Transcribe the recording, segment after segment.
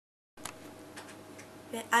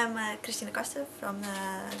I'm Cristina Costa from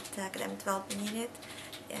the Academic Development Unit,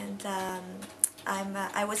 and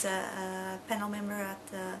I was a panel member at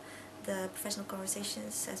the Professional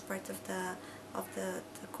Conversations as part of the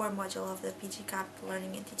core module of the PGCAP,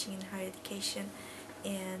 Learning and Teaching in Higher Education,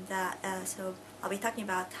 and so I'll be talking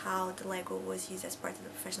about how the Lego was used as part of the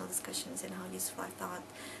professional discussions and how useful I thought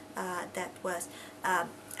that was.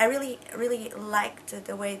 I really liked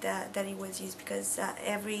the way that it was used, because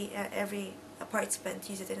every participant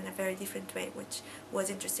used it in a very different way, which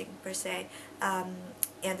was interesting per se,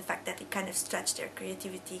 and the fact that it kind of stretched their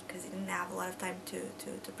creativity because they didn't have a lot of time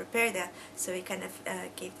to prepare that, so it kind of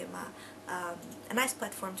gave them a nice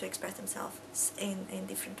platform to express themselves in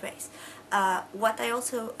different ways. What I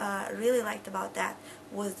also really liked about that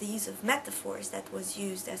was the use of metaphors that was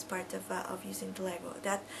used as part of using the Lego.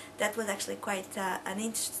 That was actually quite an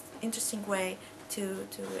interesting way to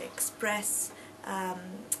express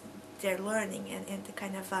their learning and to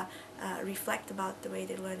kind of reflect about the way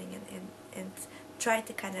they're learning and try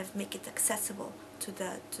to kind of make it accessible to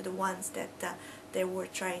the ones that they were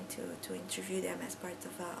trying to interview them as part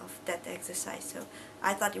of that exercise. So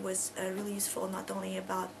I thought it was really useful, not only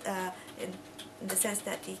about in the sense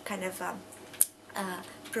that it kind of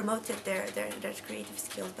promoted their creative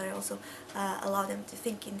skills, but I also allowed them to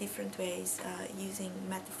think in different ways, using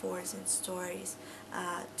metaphors and stories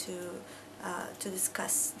to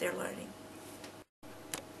discuss their learning.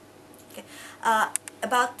 Okay.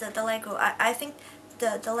 About the Lego, I think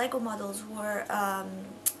the Lego models were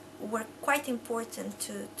quite important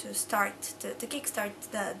to start to kickstart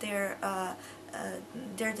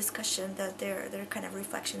their discussion, their kind of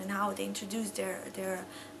reflection, and how they introduced their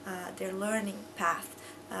learning path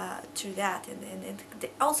through that, and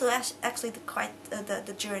also actually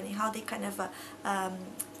the journey, how they kind of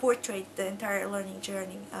portrayed the entire learning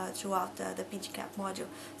journey throughout the PGCAP module.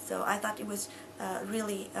 So I thought it was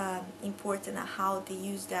really important how they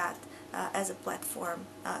used that as a platform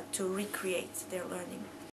to recreate their learning.